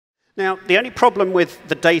Now, the only problem with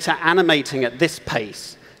the data animating at this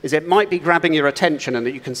pace is it might be grabbing your attention and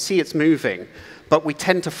that you can see it's moving, but we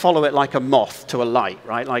tend to follow it like a moth to a light,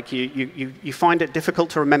 right? Like you find it difficult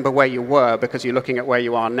to remember where you were because you're looking at where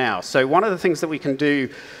you are now. So one of the things that we can do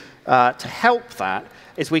to help that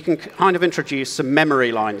is we can kind of introduce some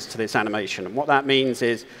memory lines to this animation. And what that means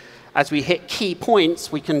is as we hit key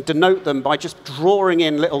points, we can denote them by just drawing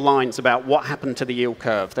in little lines about what happened to the yield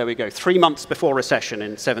curve. There we go, 3 months before recession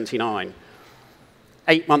in '79,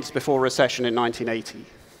 8 months before recession in 1980.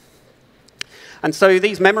 And so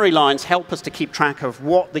these memory lines help us to keep track of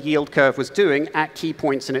what the yield curve was doing at key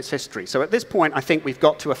points in its history. So at this point, I think we've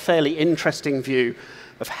got to a fairly interesting view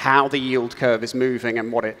of how the yield curve is moving and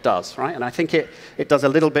what it does, right? And I think it does a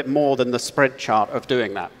little bit more than the spread chart of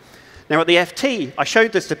doing that. Now, at the FT, I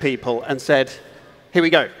showed this to people and said, here we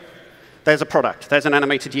go. There's a product. There's an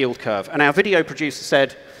animated yield curve. And our video producer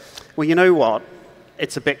said, well, you know what?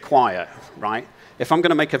 It's a bit quiet, right? If I'm going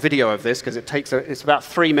to make a video of this, because it's about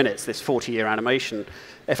 3 minutes, this 40-year animation,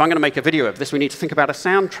 if I'm going to make a video of this, we need to think about a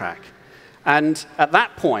soundtrack. And at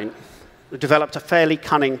that point, we developed a fairly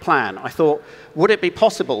cunning plan. I thought, would it be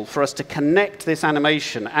possible for us to connect this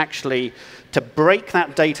animation actually to break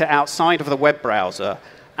that data outside of the web browser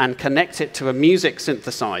and connect it to a music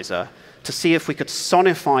synthesizer to see if we could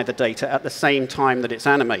sonify the data at the same time that it's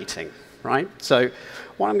animating, right? So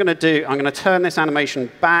what I'm going to do, I'm going to turn this animation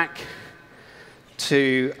back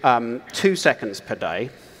to 2 seconds per day.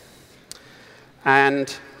 And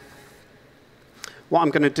what I'm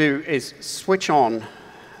going to do is switch on.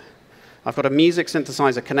 I've got a music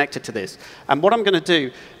synthesizer connected to this. And what I'm going to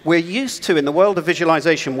do, we're used to, in the world of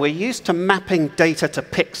visualization, we're used to mapping data to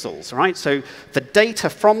pixels, right? So the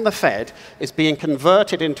data from the Fed is being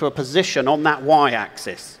converted into a position on that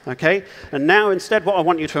y-axis, okay? And now instead what I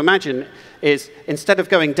want you to imagine is instead of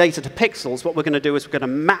going data to pixels, what we're going to do is we're going to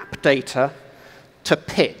map data to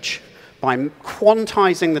pitch by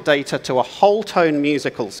quantizing the data to a whole tone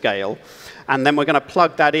musical scale, and then we're going to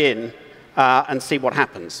plug that in and see what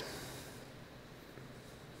happens.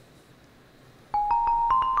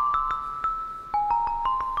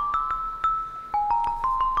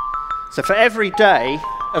 So for every day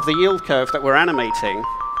of the yield curve that we're animating,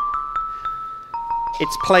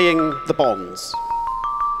 it's playing the bonds.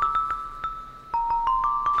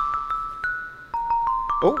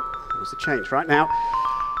 Oh, that was a change right now.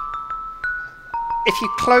 If you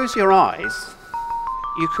close your eyes,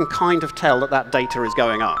 you can kind of tell that that data is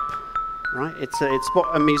going up, right? It's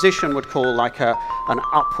what a musician would call like an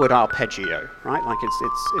upward arpeggio, right? Like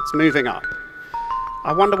it's moving up.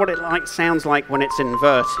 I wonder what it sounds like when it's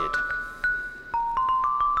inverted.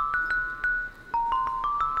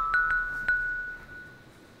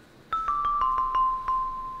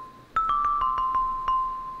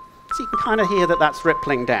 So you can kind of hear that that's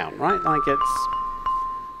rippling down, right? Like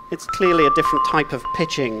it's clearly a different type of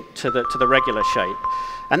pitching to the regular shape.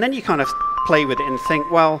 And then you kind of play with it and think,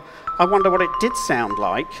 well, I wonder what it did sound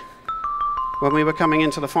like when we were coming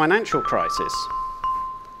into the financial crisis.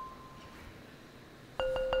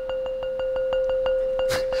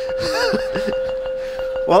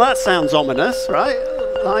 Well, that sounds ominous, right?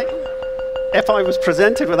 Like, if I was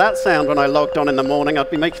presented with that sound when I logged on in the morning, I'd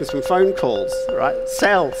be making some phone calls, right?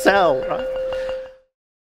 Sell, right?